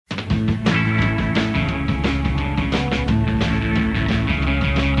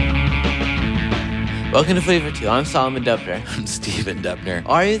Welcome to Footy for Two. I'm Solomon Dubner. I'm Stephen Dubner.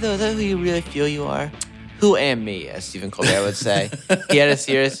 Are you, though? Is that who you really feel you are? Who am me, as Stephen Colbert would say. He had a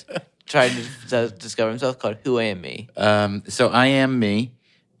series trying to discover himself called Who Am Me? So I am me.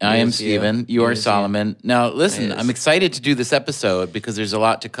 I am Stephen. You are Solomon. Now, listen, I'm excited to do this episode because there's a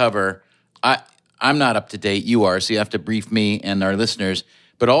lot to cover. I'm not up to date. You are, so you have to brief me and our listeners.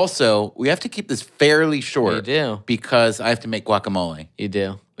 But also, we have to keep this fairly short. You do. Because I have to make guacamole. You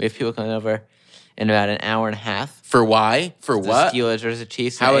do. We have people coming over in about an hour and a half. For why? For what? The Steelers versus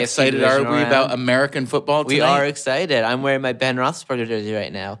Chiefs. How excited are we about American football tonight? We are excited. I'm wearing my Ben Roethlisberger jersey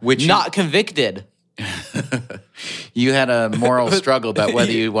right now. Which not convicted. You had a moral struggle about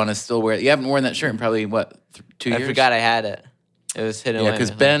whether you want to still wear it. You haven't worn that shirt in probably, 2 years? I forgot I had it. It was hidden away. Yeah,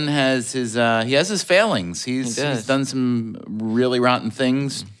 because Ben has his failings. He's done some really rotten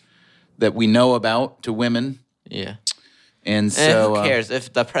things that we know about to women. Yeah. And so who cares?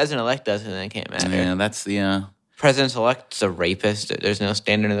 If the president-elect does it, then it can't matter. Yeah, that's the... President-elect's a rapist. There's no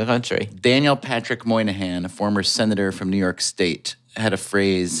standard in the country. Daniel Patrick Moynihan, a former senator from New York State, had a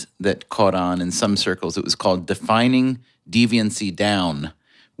phrase that caught on in some circles. It was called defining deviancy down,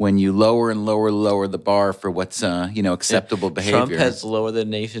 when you lower and lower the bar for what's acceptable behavior. Trump has lowered the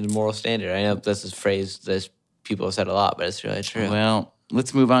nation's moral standard. I know this is a phrase that people have said a lot, but it's really true. Well,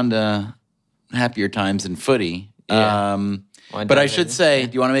 let's move on to happier times in footy. Yeah. But I should say,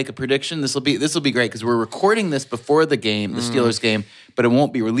 do you want to make a prediction? This will be great because we're recording this before the game, the Steelers game, but it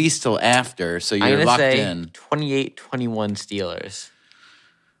won't be released till after, so you're locked in. 28-21 Steelers.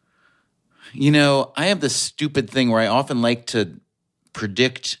 You know, I have this stupid thing where I often like to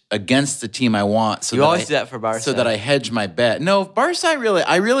predict against the team I want. So you always do that for Barca. So that I hedge my bet. No, Barca,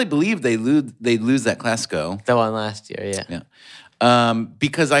 I really believe they lose that Clasico. The one last year, yeah. Yeah.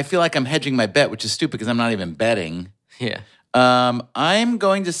 Because I feel like I'm hedging my bet, which is stupid because I'm not even betting. Yeah. I'm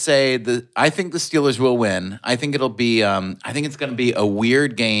going to say I think the Steelers will win. I think it'll be. I think it's going to be a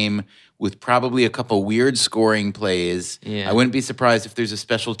weird game with probably a couple weird scoring plays. Yeah. I wouldn't be surprised if there's a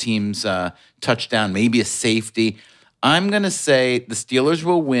special teams touchdown, maybe a safety. I'm going to say the Steelers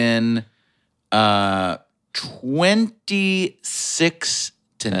will win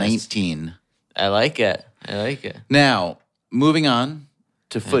 26-19. I like it. Now, moving on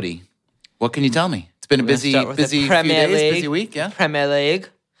to footy. What can you tell me? It's been a busy few days, busy week, yeah? Premier League.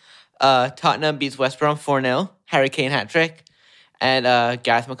 Tottenham beats West Brom 4-0. Harry Kane hat trick. And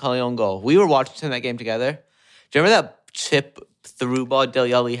Gareth McCauley on goal. We were watching that game together. Do you remember that chip through ball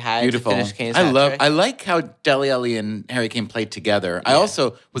Dele Alli had Beautiful. to finish Kane's hat trick? I like how Dele Alli and Harry Kane played together. Yeah. I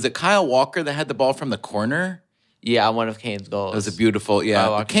also, was it Kyle Walker that had the ball from the corner? Yeah, one of Kane's goals. It was a beautiful,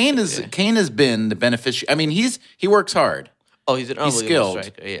 Kane has been the beneficiary. I mean, he works hard. Oh, he's an unbelievable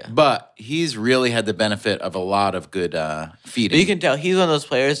striker, yeah. But he's really had the benefit of a lot of good feeding. But you can tell he's one of those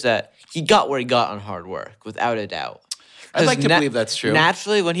players that he got where he got on hard work, without a doubt. I'd like to believe that's true.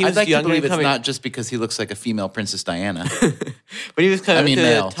 Naturally, when he was younger, I'd like to believe it's not just because he looks like a female Princess Diana. But he was coming to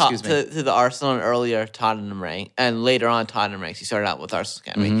the Arsenal and earlier Tottenham rank, and later on Tottenham ranks. He started out with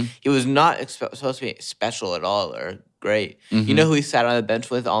Arsenal Academy. He was not supposed to be special at all or great. You know who he sat on the bench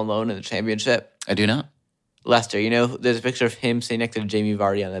with on loan in the championship? I do not. Leicester. You know, there's a picture of him sitting next to Jamie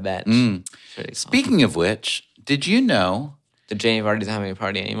Vardy on the bench. Speaking of which, did you know that Jamie Vardy doesn't have any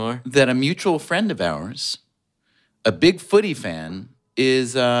party anymore? That a mutual friend of ours, a big footy fan,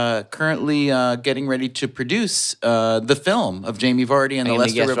 is currently getting ready to produce the film of Jamie Vardy and the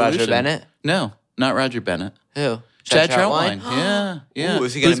Leicester Revolution. Roger Bennett? No, not Roger Bennett. Who? Chad Troutwine. Yeah. Ooh,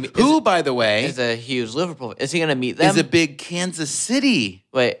 is he gonna who, by the way, is a huge Liverpool. Is he going to meet them? Is a big Kansas City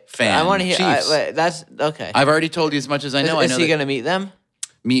fan. I want to hear. That's okay. I've already told you as much as I know. Is he going to meet them?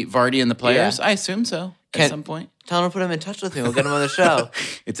 Meet Vardy and the players? Yeah. I assume so. At some point. Tell him to put him in touch with me. We'll get him on the show.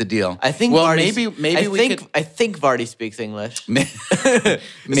 It's a deal. I think. Well, maybe I think Vardy speaks English.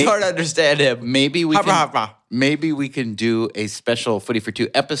 It's hard to understand him. Maybe we can do a special Footy for Two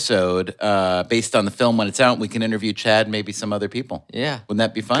episode based on the film when it's out. We can interview Chad, maybe some other people. Yeah, wouldn't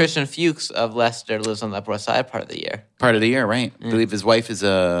that be fun? Christian Fuchs of Leicester lives on the Upper West Side part of the year. Part of the year, right? I believe his wife is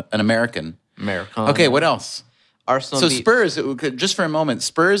an American. Okay, what else? Arsenal. Spurs, just for a moment,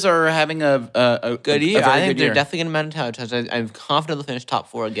 Spurs are having a good year. I think they're year. definitely going to mount a I'm confident they'll finish top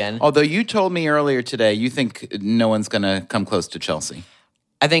 4 again. Although you told me earlier today you think no one's going to come close to Chelsea.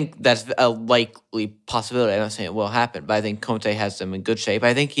 I think that's a likely possibility. I'm not saying it will happen, but I think Conte has them in good shape.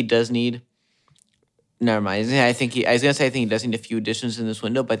 I think he does need... Never mind. I was going to say I think he does need a few additions in this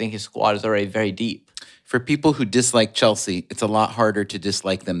window, but I think his squad is already very deep. For people who dislike Chelsea, it's a lot harder to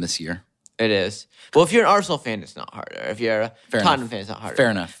dislike them this year. It is. Well, if you're an Arsenal fan, it's not harder. If you're a Tottenham fan, it's not harder.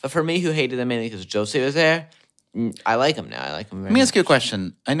 Fair enough. But for me, who hated them mainly because Jose was there, I like him now. I like him very Let me much. ask you a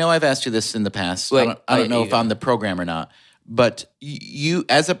question. I know I've asked you this in the past. I don't know if on the program or not. But you,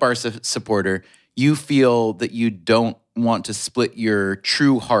 as a Barca supporter, you feel that you don't want to split your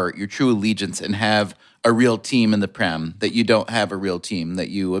true heart, your true allegiance, and have a real team in the Prem, that you don't have a real team, that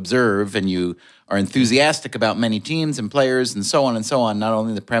you observe and you are enthusiastic about many teams and players and so on, not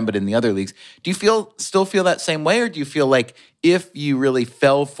only in the Prem but in the other leagues. Do you still feel that same way, or do you feel like if you really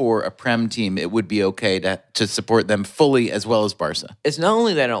fell for a Prem team, it would be okay to support them fully as well as Barca? It's not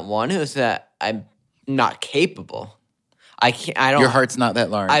only that I don't want to, it's that I'm not capable. I can't. I don't. Your heart's not that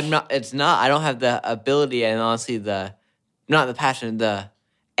large. I'm not. It's not. I don't have the ability and honestly not the passion, the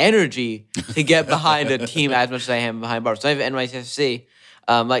energy to get behind a team as much as I am behind Barca. So I have NYCFC.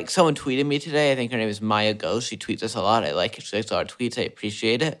 Like someone tweeted me today. I think her name is Maya Ghost. She tweets us a lot. I like it. She likes a lot of tweets. I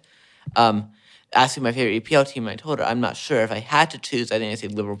appreciate it. Asking my favorite EPL team, I told her I'm not sure. If I had to choose, I think I'd say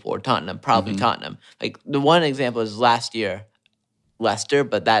Liverpool or Tottenham. Probably Tottenham. Like the one example is last year. Leicester,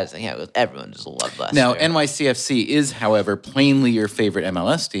 but that isn't because everyone just loved Leicester. Now, NYCFC is, however, plainly your favorite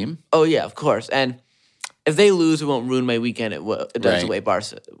MLS team. Oh, yeah, of course. And if they lose, it won't ruin my weekend. It does the way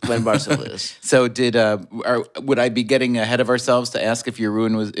when Barca lose. So would I be getting ahead of ourselves to ask if your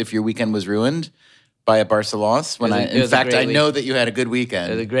weekend was ruined by a Barca loss? In fact, I know that you had a good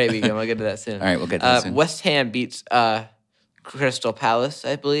weekend. It was a great weekend. We'll get to that soon. All right, we'll get to that soon. West Ham beats Crystal Palace,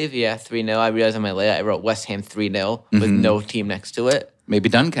 I believe. Yeah, 3-0. I realized on my layout I wrote West Ham 3-0 with no team next to it. Maybe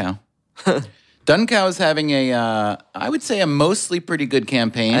Duncow. Duncow is having I would say a mostly pretty good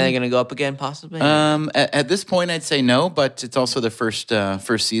campaign. Are they going to go up again, possibly? At this point, I'd say no, but it's also the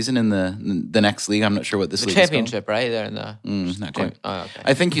first season in the next league. I'm not sure what this league championship, is called. right? They're in the not quite. Oh, okay.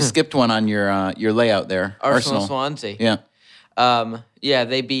 I think you skipped one on your layout there. Arsenal Swansea. Yeah. Yeah,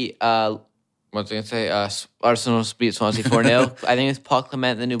 they beat. What was I going to say? Arsenal beat Swansea 4-0. I think it's Paul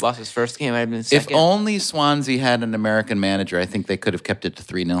Clement, the new boss's first game. Might have been second. If only Swansea had an American manager, I think they could have kept it to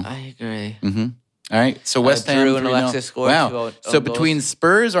 3-0. I agree. Mm-hmm. All right, so West Ham. Drew and Alexis scored. Wow. So between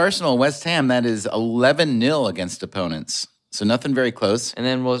Spurs, Arsenal, West Ham, that is 11-0 against opponents. So nothing very close. And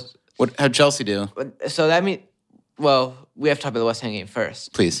then how'd Chelsea do? So that means, we have to talk about the West Ham game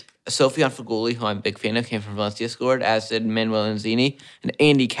first. Please. Sofiane Feghouli, who I'm a big fan of, came from Valencia, scored, as did Manuel Lanzini. And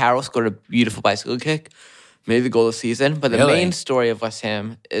Andy Carroll scored a beautiful bicycle kick, made the goal of the season. But the main story of West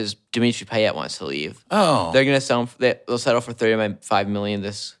Ham is Dimitri Payet wants to leave. Oh. They're going to sell him, they'll settle for $35 million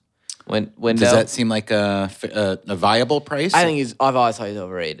this window. Does that seem like a viable price? I think I've always thought he's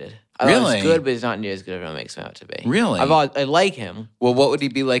overrated. Really? He's good, but he's not near as good as everyone makes him out to be. Really? I like him. Well, what would he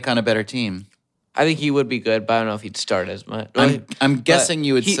be like on a better team? I think he would be good, but I don't know if he'd start as much. I'm guessing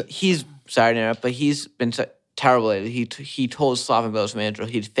you would. He's sorry to interrupt, but he's been terrible lately. He told Slaven Bilic's manager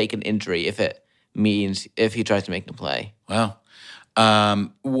he'd fake an injury if he tries to make him play. Wow. I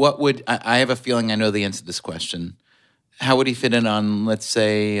have a feeling I know the answer to this question. How would he fit in on, let's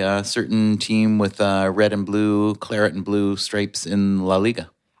say, a certain team with red and blue, claret and blue stripes in La Liga?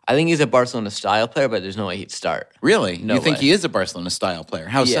 I think he's a Barcelona-style player, but there's no way he'd start. Really? No you think way. He is a Barcelona-style player?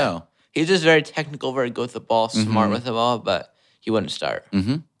 How so? He's just very technical, very good with the ball, smart with the ball, but he wouldn't start.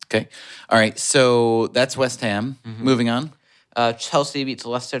 Mm-hmm. Okay. All right. So that's West Ham. Moving on. Chelsea beats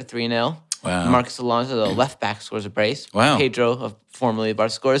Leicester 3-0. Wow. Marcus Alonso, the left back, scores a brace. Wow. Pedro, formerly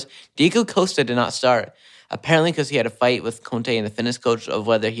Barca, scores. Diego Costa did not start. Apparently because he had a fight with Conte and the fitness coach of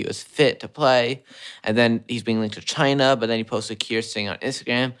whether he was fit to play. And then he's being linked to China, but then he posted Keir Singh on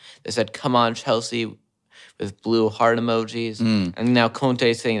Instagram that said, "Come on, Chelsea," with blue heart emojis. And now Conte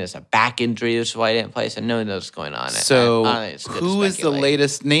is saying there's a back injury, which is why he didn't play. So no one knows what's going on. So who is the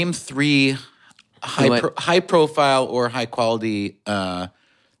latest? Name three high-profile or high-quality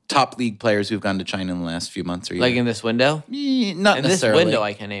top league players who've gone to China in the last few months or years. Like in this window? Not in necessarily. In this window,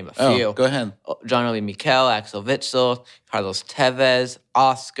 I can name a few. Oh, go ahead. John Obi Mikel, Axel Witsel, Carlos Tevez,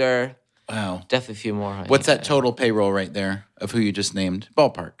 Oscar. Wow. Definitely a few more. What's that total payroll right there of who you just named?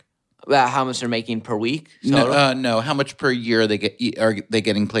 Ballpark. About how much they're making per week? No. How much per year are they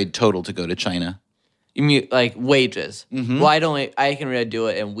getting paid total to go to China? You mean like wages? Mm-hmm. Well, I can really do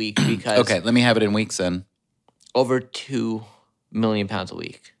it in weeks because... Okay, let me have it in weeks then. Over £2 million a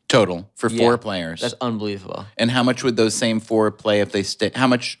week. Total for 4 players. That's unbelievable. And how much would those same 4 play if they stay? How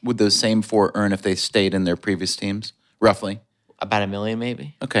much would those same 4 earn if they stayed in their previous teams, roughly? About $1 million,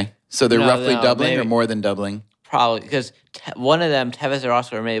 maybe. Okay, so they're roughly doubling or more than doubling? Probably because one of them, Tevez or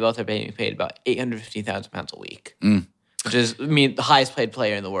Oscar, maybe both are being paid about £850,000 a week, which is the highest paid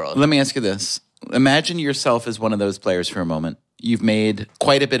player in the world. Let me ask you this: imagine yourself as one of those players for a moment. You've made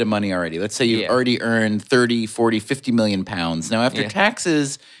quite a bit of money already. Let's say you've already earned 30, 40, 50 million pounds. Now, after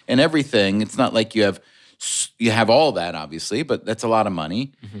taxes and everything, it's not like you have all that, obviously, but that's a lot of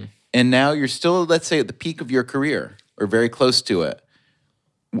money. Mm-hmm. and now you're still, let's say, at the peak of your career or very close to it.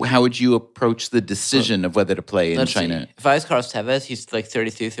 How would you approach the decision of whether to play in China? See. If I was Carlos Tevez, he's like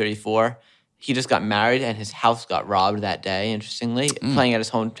 33, 34. He just got married and his house got robbed that day, interestingly, playing at his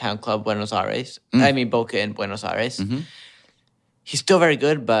hometown club, Buenos Aires. I mean, Boca in Buenos Aires. Mm-hmm. He's still very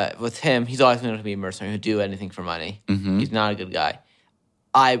good, but with him, he's always going to be a mercenary who'd do anything for money. Mm-hmm. He's not a good guy.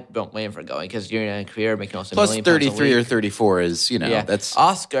 I don't blame him for going because you're in a career making almost Plus, $1 million 33 or 34 is, that's...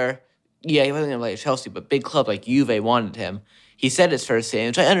 Oscar, he wasn't going to play at Chelsea, but big club like Juve wanted him. He said it's for his family,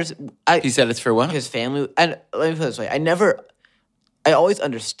 which I understand. He said it's for what? His family. And let me put it this way. I always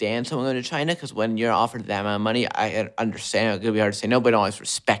understand someone going to China because when you're offered that amount of money, I understand it could be hard to say no, but I always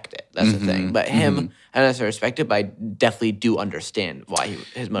respect it. That's the thing. But him, I don't necessarily respect it, but I definitely do understand why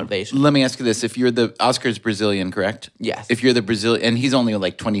his motivation. Let me ask you this. If you're Oscar's Brazilian, correct? Yes. If you're the Brazilian, and he's only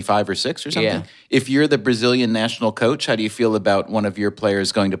like 25 or 6 or something? Yeah. If you're the Brazilian national coach, how do you feel about one of your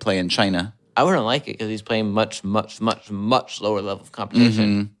players going to play in China? I wouldn't like it because he's playing much, much, much, much lower level of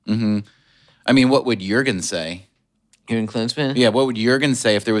competition. I mean, what would Jurgen say? Jurgen Klinsmann? Yeah, what would Jurgen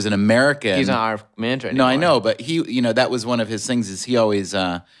say if there was an American? He's not our manager anymore. No, I know, but he, that was one of his things is he always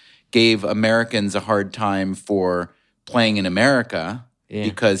gave Americans a hard time for playing in America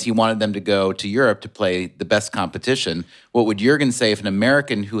because he wanted them to go to Europe to play the best competition. What would Jurgen say if an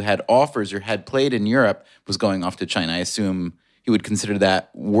American who had offers or had played in Europe was going off to China? I assume he would consider that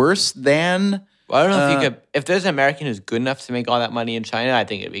worse than... Well, I don't know if you could... If there's an American who's good enough to make all that money in China, I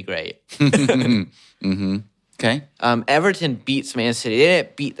think it'd be great. Okay. Everton beats Man City. They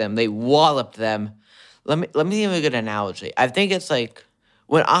didn't beat them. They walloped them. Let me give you a good analogy. I think it's like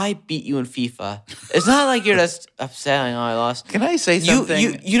when I beat you in FIFA, it's not like you're just upset, like, oh, I lost. Can I say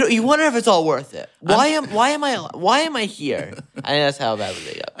something? You wonder if it's all worth it. Why am I here? I think that's how bad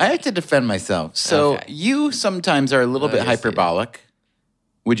they go. I have to defend myself. So you sometimes are a little bit hyperbolic.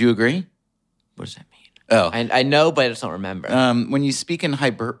 Would you agree? What does that mean? Oh, I know, but I just don't remember. When you speak in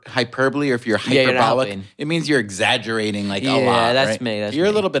hyperbole, or if you're hyperbolic, it means you're exaggerating like a lot. Yeah, that's right? me. You're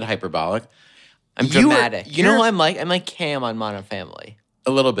a little bit hyperbolic. I'm dramatic. You know who I'm like? I'm like Cam on Modern Family.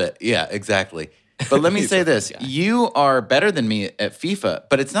 A little bit, yeah, exactly. But let me say this: you are better than me at FIFA,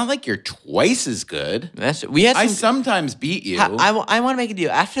 but it's not like you're twice as good. I sometimes beat you. I want to make a deal.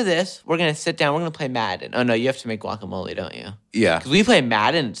 After this, we're gonna sit down. We're gonna play Madden. Oh no, you have to make guacamole, don't you? Yeah, because we play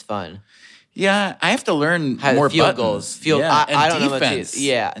Madden. It's fun. Yeah, I have to learn more field goals. I don't defense. know.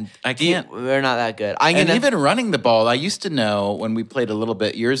 Yeah, and I can't. We're not that good. Even running the ball, I used to know when we played a little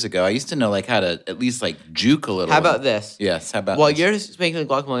bit years ago. I used to know like how to at least like juke a little. How about this? Yes. How about while you're making the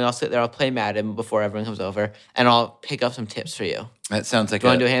guacamole, I'll sit there. I'll play Madden before everyone comes over, and I'll pick up some tips for you. That sounds like. Do you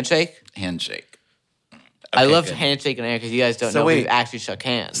want to do a handshake? Handshake. Okay, I love handshaking air because you guys don't know we've actually shook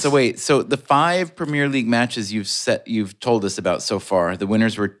hands. So the 5 Premier League matches you've told us about so far, the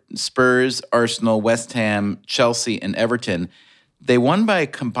winners were Spurs, Arsenal, West Ham, Chelsea, and Everton. They won by a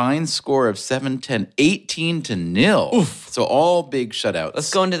combined score of 7-10, 18-0. Oof. So all big shutouts.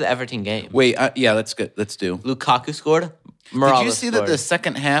 Let's go into the Everton game. Wait, let's do. Lukaku scored. Did you see that the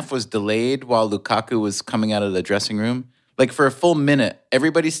second half was delayed while Lukaku was coming out of the dressing room? Like for a full minute,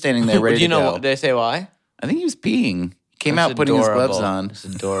 everybody's standing there ready to go. Did they say why? I think he was peeing. He came out putting his gloves on. It's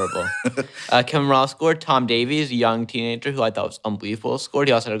adorable. Kevin Ross scored. Tom Davies, a young teenager who I thought was unbelievable, scored.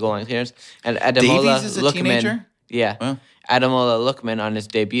 He also had a goal line clearance. And Ademola Davies is a teenager? Yeah. Wow. Ademola Lookman on his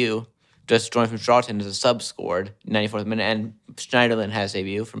debut, just joined from Charlton as a sub, scored 94th minute. And Schneiderlin has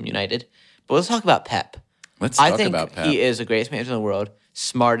debut from United. But let's talk about Pep. I think he is the greatest manager in the world,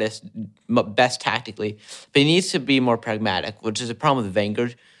 smartest, best tactically. But he needs to be more pragmatic, which is a problem with Wenger,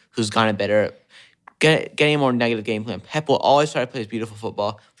 who's gotten better getting a more negative game plan. Pep will always try to play his beautiful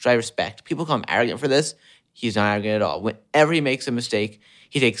football, which I respect. People call him arrogant for this. He's not arrogant at all. Whenever he makes a mistake,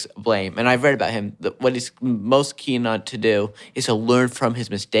 he takes blame. And I've read about him. What he's most keen on to do is to learn from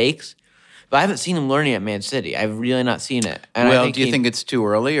his mistakes. But I haven't seen him learning at Man City. I've really not seen it. And do you think it's too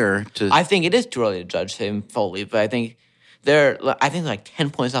early or to? I think it is too early to judge him fully. But I think they're like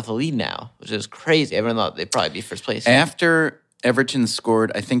 10 points off the lead now, which is crazy. Everyone thought they'd probably be first place. After Everton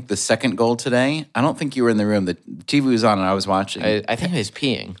scored, I think, the second goal today. I don't think you were in the room. The TV was on and I was watching. I think he was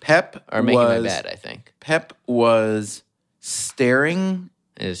peeing. Or making my bed, I think. Pep was staring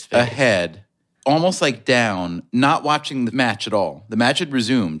ahead, almost like down, not watching the match at all. The match had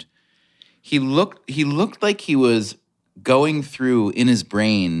resumed. He looked like he was going through in his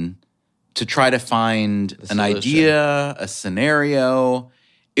brain to try to find an idea, a scenario.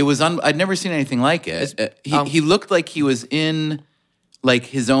 It was I'd never seen anything like it. He looked like he was in like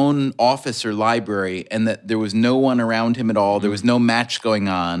his own office or library and that there was no one around him at all. There was no match going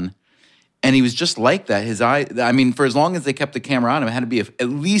on. And he was just like that. His eye, I mean, for as long as they kept the camera on him, it had to be at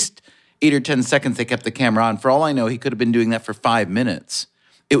least 8 or 10 seconds they kept the camera on. For all I know, he could have been doing that for 5 minutes.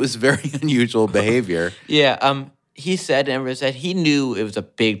 It was very unusual behavior. Yeah, he said, Ember said, he knew it was a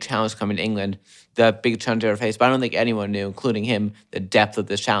big challenge coming to England, the big challenge they were faced, but I don't think anyone knew, including him, the depth of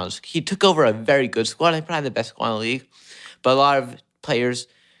this challenge. He took over a very good squad, probably the best squad in the league, but a lot of players,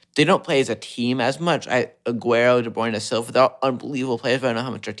 they don't play as a team as much. Aguero, De Bruyne, Silva, they're all unbelievable players, but I don't know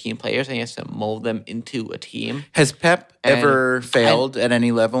how much they're team players, and he has to mold them into a team. Has Pep ever failed at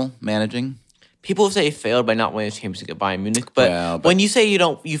any level managing? People say he failed by not winning the Champions League at Bayern Munich, but when you say you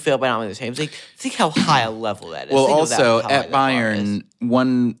failed by not winning the Champions League, think how high a level that is. Well, also at Bayern,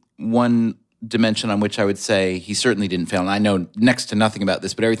 one dimension on which I would say he certainly didn't fail, and I know next to nothing about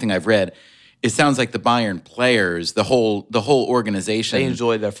this, but everything I've read, it sounds like the Bayern players, the whole organization, they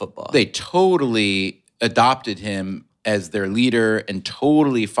enjoyed their football. They totally adopted him as their leader and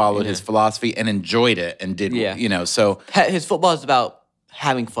totally followed his philosophy and enjoyed it and did so his football is about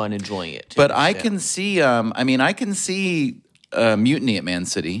having fun, enjoying it. But I can see, I can see mutiny at Man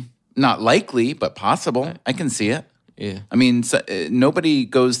City. Not likely, but possible. Right. I can see it. Yeah. I mean, nobody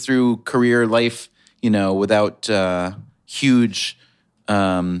goes through career life, without huge,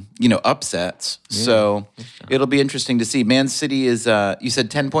 upsets. Yeah. So it'll be interesting to see. Man City is, you said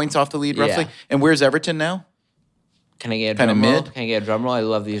 10 points off the lead, roughly? And where's Everton now? Can I get a drum roll? Can I get a drum roll? I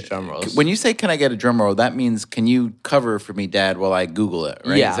love these drum rolls. When you say, can I get a drum roll, that means, can you cover for me, Dad, while I Google it,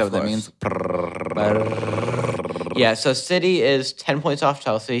 right? Yeah, is that what that means? Yeah, so City is 10 points off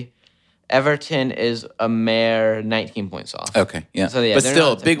Chelsea. Everton is a mere 19 points off. Okay, yeah. So, but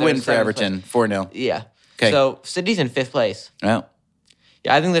still, big win for Everton, 4-0. Yeah. Okay. So City's in 5th place. Oh.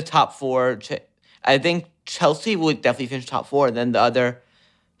 Yeah, I think the top 4, I think Chelsea would definitely finish top 4, and then the other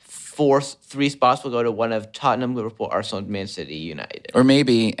 3 spots will go to one of Tottenham, Liverpool, Arsenal, Man City, United. Or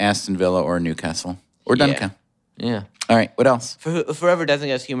maybe Aston Villa or Newcastle. Or Duncan. Yeah. All right, what else? For whoever doesn't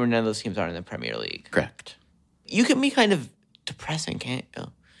get humor, none of those teams are in the Premier League. Correct. You can be kind of depressing, can't you?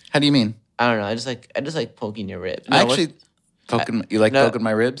 How do you mean? I don't know. I just like poking your ribs. Poking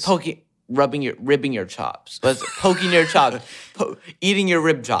my ribs? Ribbing your chops. Poking your chops. Eating your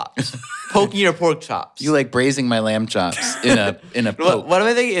rib chops. Poking your pork chops. You like braising my lamb chops in a poke. What am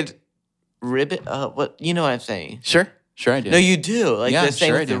I thinking? It's ribbit. What you know what I'm saying? Sure I do. No, you do. Like the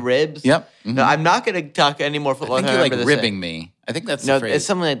same with the ribs. Yep. Mm-hmm. No, I'm not going to talk any more football. I think you like ribbing me. I think that's the phrase. It's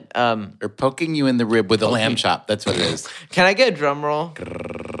something that or poking you in the rib with a lamb chop. That's what it is. Can I get a drum roll?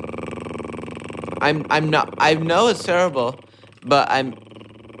 I'm not. I know it's terrible, but I'm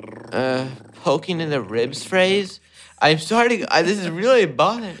poking in the ribs phrase. I'm starting. This is really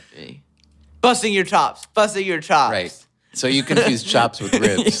bothering me. Busting your chops. Right. So you confuse chops with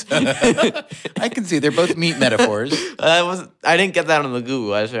ribs. I can see they're both meat metaphors. I didn't get that on the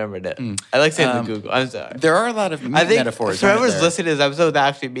Google. I just remembered it. I like saying the Google. I'm sorry. There are a lot of meat metaphors. For whoever's listening to this episode,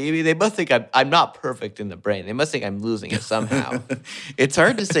 actually, maybe they must think I'm not perfect in the brain. They must think I'm losing it somehow. It's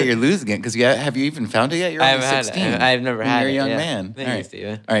hard to say you're losing it because have you even found it yet? You're only 16. I've never had it. You're a young man. Thank you,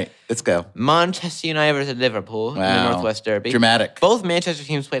 Steven. All right, let's go. Manchester United versus Liverpool in the Northwest Derby. Dramatic. Both Manchester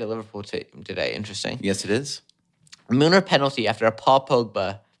teams played at Liverpool today. Interesting. Yes, it is. Milner penalty after a Paul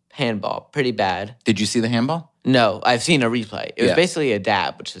Pogba handball. Pretty bad. Did you see the handball? No, I've seen a replay. It was basically a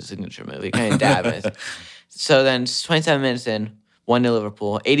dab, which is a signature move. You kind of dab. So then 27 minutes in, 1-0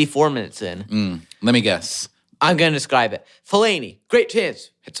 Liverpool. 84 minutes in. Let me guess. I'm going to describe it. Fellaini, great chance.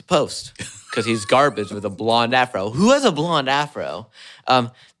 Hits a post because he's garbage with a blonde afro. Who has a blonde afro?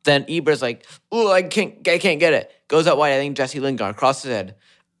 Then Ibra's like, ooh, I can't get it. Goes out wide. I think Jesse Lingard crosses his head.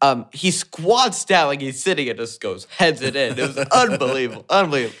 He squats down like he's sitting and just goes, heads it in. It was unbelievable.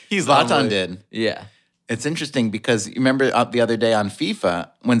 Zlatan did. Yeah. It's interesting because you remember the other day on FIFA,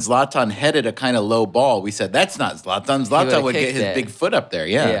 when Zlatan headed a kind of low ball, we said, that's not Zlatan. Zlatan would get his big foot up there.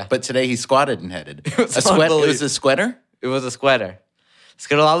 Yeah. But today he squatted and headed. It was a sweater? It was a sweater. Let's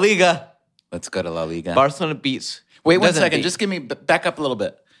go to La Liga. Let's go to La Liga. Barcelona beats. Wait 1 second. Just back up a little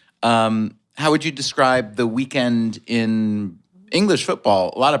bit. How would you describe the weekend in English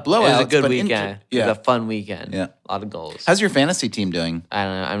football? A lot of blowouts. It was a good weekend. It was a fun weekend. Yeah. A lot of goals. How's your fantasy team doing? I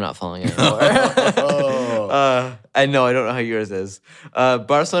don't know. I'm not following it anymore. I don't know how yours is.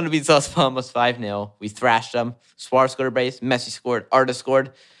 Barcelona beats Las Palmas 5-0. We thrashed them. Suarez scored a brace. Messi scored. Arda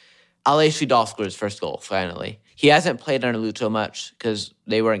scored. Aleix Vidal scored his first goal, finally. He hasn't played under Lucho much because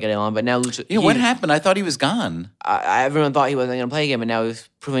they weren't getting along, but now Lucho... Yeah, what happened? I thought he was gone. Everyone thought he wasn't going to play again, and now he's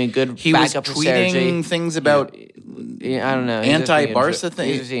proving a good he backup for Sergi. He was tweeting things about... I don't know. Anti-Barca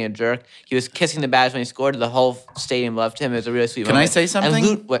things? He was being a jerk. He was kissing the badge when he scored. The whole stadium loved him. It was a really sweet moment. Can I say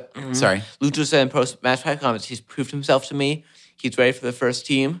something? And Sorry. Lucho said in post-match press conference, he's proved himself to me. He's ready for the first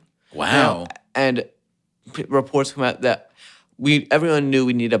team. Wow. And reports come out that everyone knew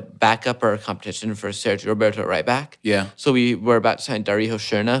we need a backup or a competition for Sergio Roberto at right back. Yeah. So we were about to sign Dario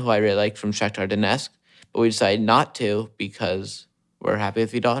Cherna, who I really like from Shakhtar Donetsk, but we decided not to because we're happy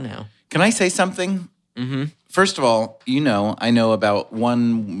with Vidal now. Can I say something? Mm-hmm. First of all, I know about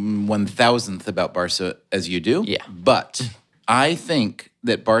 1/1000th about Barca as you do. Yeah. But I think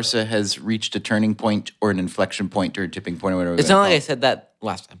that Barca has reached a turning point or an inflection point or a tipping point or whatever. It's not like I said that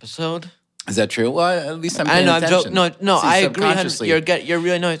last episode. Is that true? Well, at least I'm paying attention. I agree. You're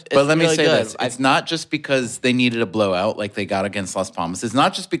really nice. But let me say this. It's not just because they needed a blowout like they got against Las Palmas. It's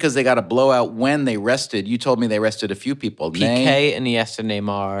not just because they got a blowout when they rested. You told me they rested a few people. PK, Iniesta,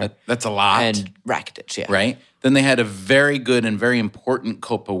 Neymar. That's a lot. And Rakitic, yeah. Right? Then they had a very good and very important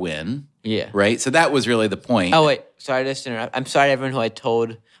Copa win. Yeah. Right? So that was really the point. Oh, wait. Sorry to interrupt. I'm sorry to everyone who I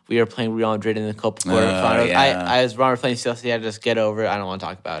told we were playing Real Madrid in the Copa quarterfinals. Yeah. I was wrong for playing Sociedad. Just get over it. I don't want to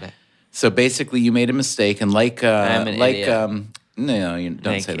talk about it. So basically, you made a mistake, and I'm an idiot. No, you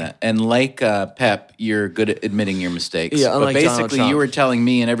don't say that. And like Pep, you're good at admitting your mistakes. Yeah, but basically, you were telling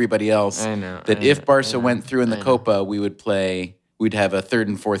me and everybody else that if Barca went through in the Copa, we'd have a third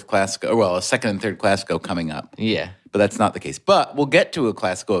and fourth Clásico, well, a second and third Clásico coming up. Yeah. But that's not the case. But we'll get to a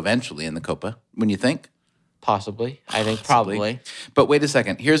Clásico eventually in the Copa, wouldn't you think? Possibly. I think probably. But wait a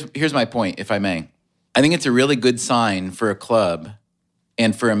second. Here's my point, if I may. I think it's a really good sign for a club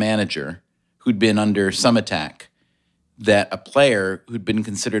and for a manager who'd been under some attack, that a player who'd been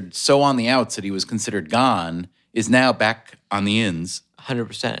considered so on the outs that he was considered gone is now back on the ins.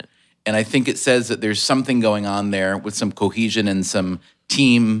 100%. And I think it says that there's something going on there with some cohesion and some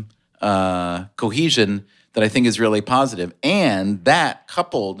team cohesion that I think is really positive. And that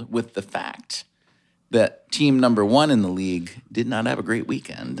coupled with the fact that team number one in the league did not have a great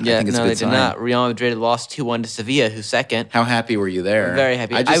weekend. Yeah, I think it's a good sign. They did not. Real Madrid lost 2-1 to Sevilla, who's second. How happy were you there? Very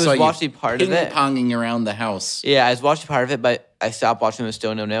happy. I was watching part of it. Ping-ponging around the house. Yeah, I was watching part of it, but I stopped watching. It was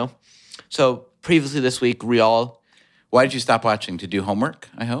still 0-0. So previously this week, Real. Why did you stop watching? To do homework,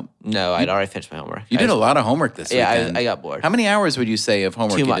 I hope? No, I'd already finished my homework. You did a lot of homework this weekend. Yeah, I got bored. How many hours would you say of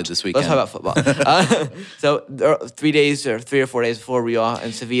homework you did this weekend? Let's talk about football. So 3 or 4 days before Real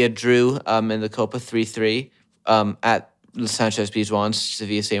and Sevilla drew in the Copa 3-3 at the Sanchez Pizjuan,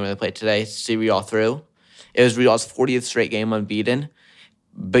 Sevilla Stadium where they played today, to see Real through. It was Real's 40th straight game unbeaten,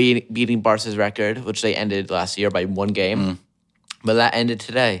 beating Barca's record, which they ended last year by 1 game. But that ended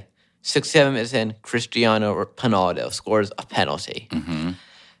today. 67 minutes in, Cristiano Ronaldo scores a penalty. Who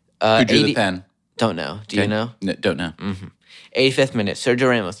drew the pen? Don't know. Do you know? No, don't know. 85th minute, Sergio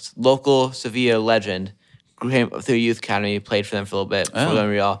Ramos, local Sevilla legend, came through youth academy, played for them for a little bit before going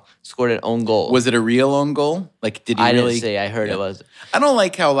Real, scored an own goal. Was it a real own goal? Like, did he really? I didn't see. I heard it was. I don't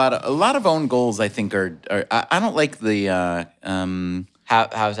like how a lot of own goals, I think, are I don't like the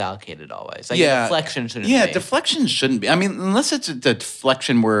how it's allocated always. Like deflection shouldn't be. Yeah, deflection shouldn't be. I mean, unless it's a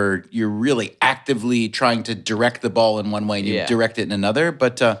deflection where you're really actively trying to direct the ball in one way and you direct it in another.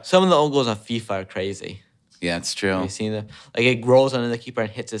 But some of the own goals on FIFA are crazy. Yeah, it's true. Have you seen them? Like it rolls under the keeper and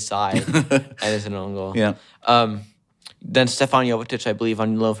hits his side, and it's an own goal. Yeah. Then Stefan Jovetic, I believe,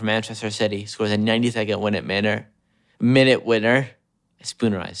 on loan from Manchester City, scores a 92nd minute winner. I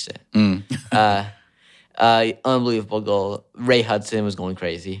spoonerized it. Unbelievable goal. Ray Hudson was going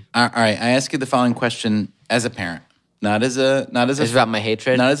crazy. All right, I ask you the following question as a parent, not as a. It's about my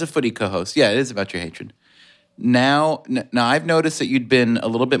hatred. Not as a footy co-host. Yeah, it is about your hatred. Now, I've noticed that you'd been a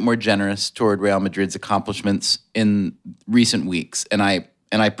little bit more generous toward Real Madrid's accomplishments in recent weeks, and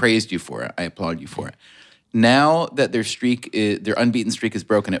I praised you for it. I applaud you for it. Now that their unbeaten streak is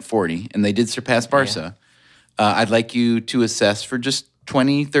broken at 40, and they did surpass Barca, I'd like you to assess for just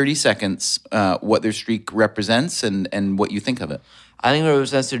 20, 30 seconds what their streak represents and what you think of it. I think it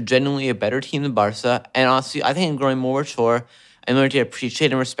represents they're genuinely a better team than Barca, and honestly, I think I'm growing more mature. I'm learning to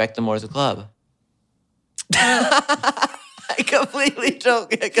appreciate and respect them more as a club. I completely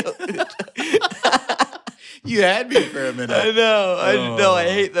joke. You had me for a minute. I know. I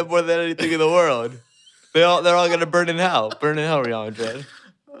hate them more than anything in the world. They're all going to burn in hell. Burn in hell, Real Madrid.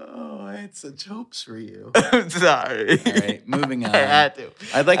 Oh, I had such hopes for you. I'm sorry. All right, moving on. I had to.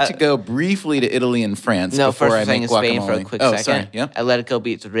 I'd like to go briefly to Italy and France before I make guacamole. Spain for a quick second. Sorry. Yep. Atletico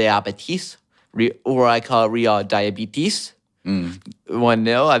beats Real Betis, or I call it Real Diabetes.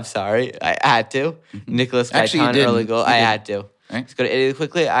 1-0. I'm sorry. I had to. Nicholas Gaetan, early goal. I had to. Right. Let's go to Italy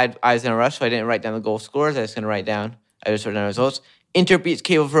quickly. I was in a rush, so I didn't write down the goal scores. I was going to write down. I just wrote down the results. Inter beats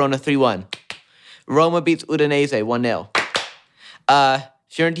Chievo Verona 3-1. Roma beats Udinese 1-0.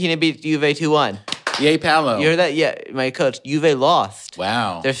 Fiorentina beats Juve 2-1. Yay, Paolo. You heard that? Yeah, my coach. Juve lost.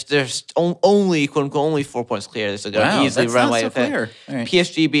 Wow. There's only, quote unquote, only 4 points clear. This is going to easily run away with it. Right.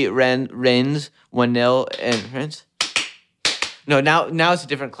 PSG beat Rennes 1-0 and France. No, now it's a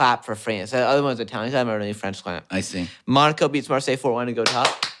different clap for France. The other one's Italian. I'm really French clap. I see. Monaco beats Marseille 4-1 to go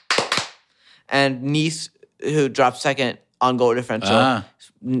top. And Nice, who dropped second on goal differential,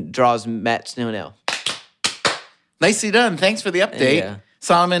 draws Metz 0-0. Nicely done. Thanks for the update. Yeah.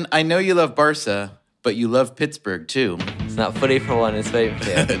 Solomon, I know you love Barca, but you love Pittsburgh too. It's not footy for one, it's footy for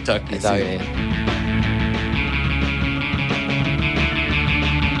two. Talk to you soon.